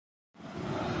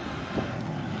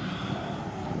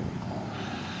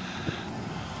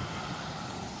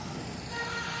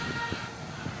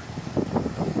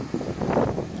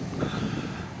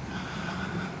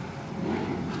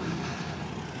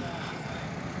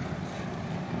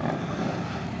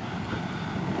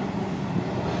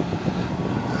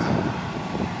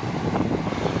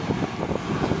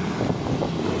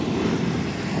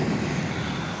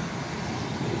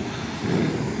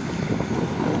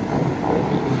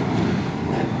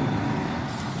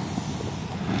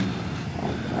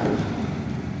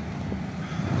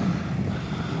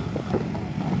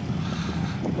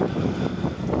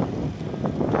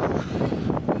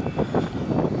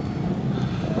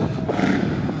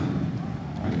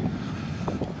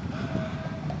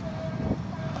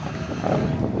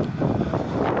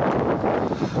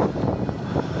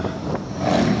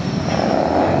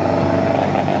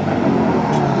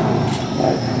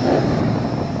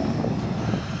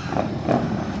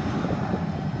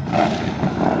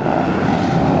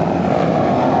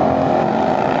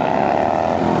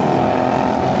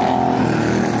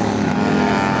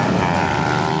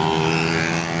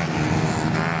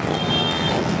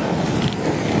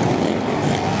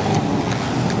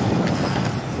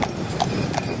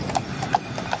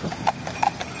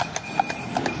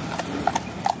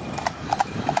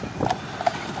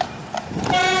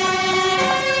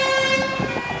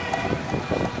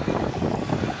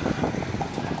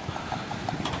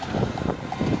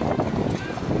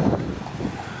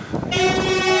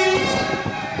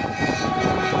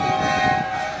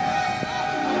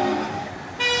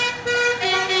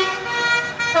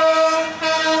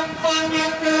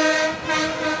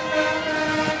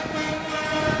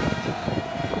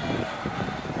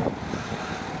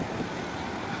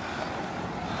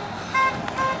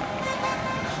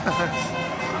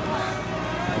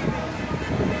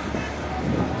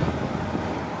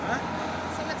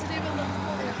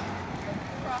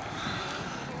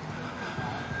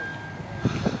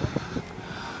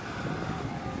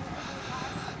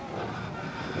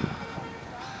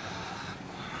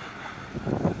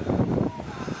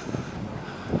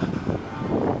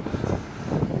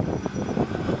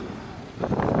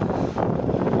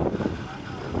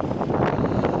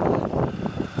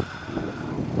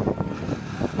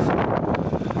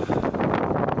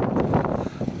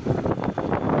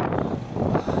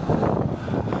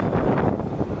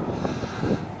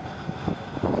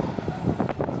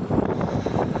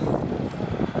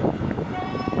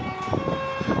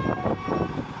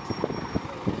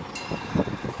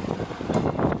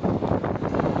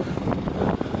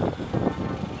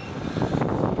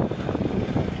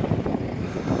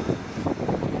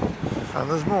And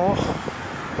there's more.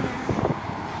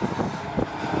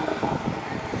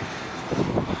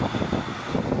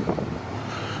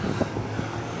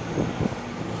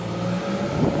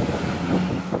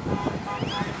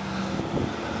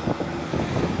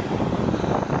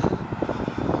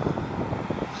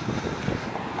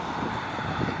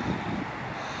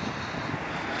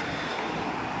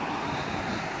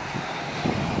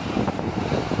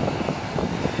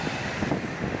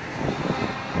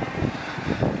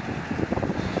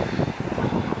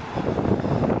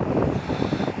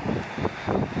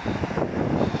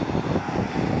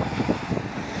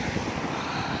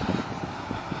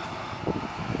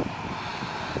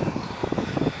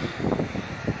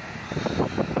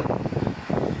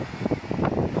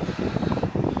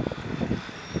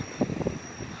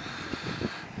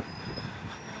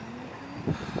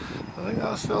 I think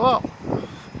that's still up.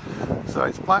 So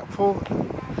it's Blackpool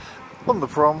on the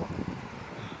prom.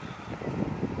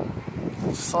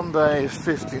 Sunday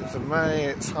 15th of May,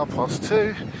 it's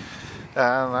 2:30,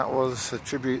 and that was a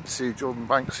tribute to Jordan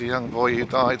Banks, a young boy who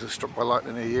died, was struck by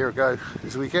lightning a year ago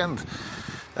this weekend.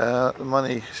 The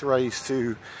money is raised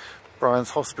to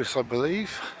Brian's Hospice, I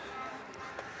believe,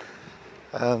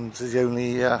 and the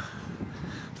only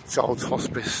child's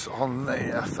hospice on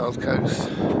the South Coast.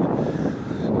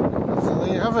 So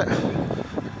there you have it.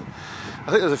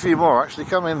 I think there's a few more actually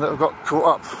coming that have got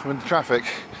caught up with the traffic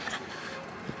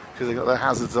because they've got their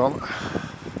hazards on.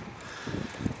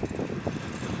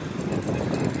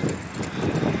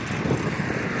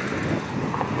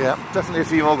 Yeah, definitely a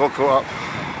few more got caught up.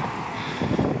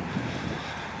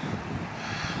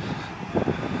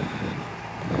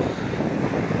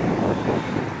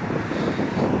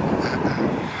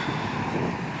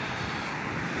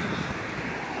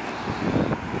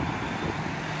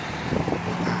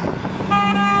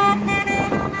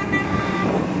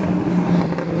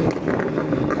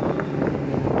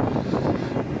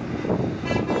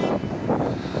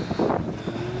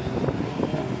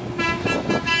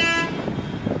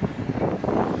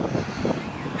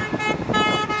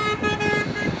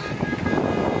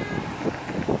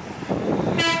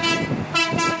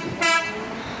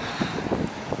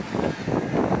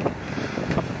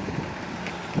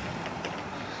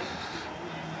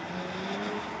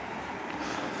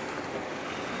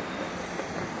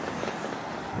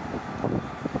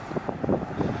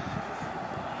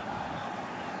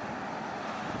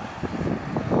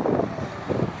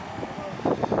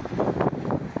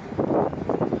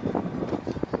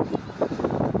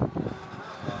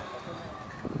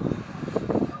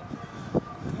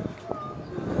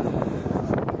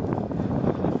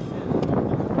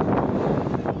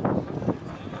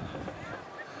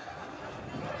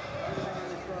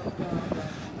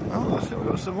 Oh, I think we've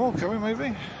got some more coming,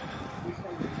 maybe.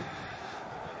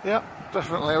 Yeah,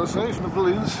 definitely, I would say, from the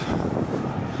balloons.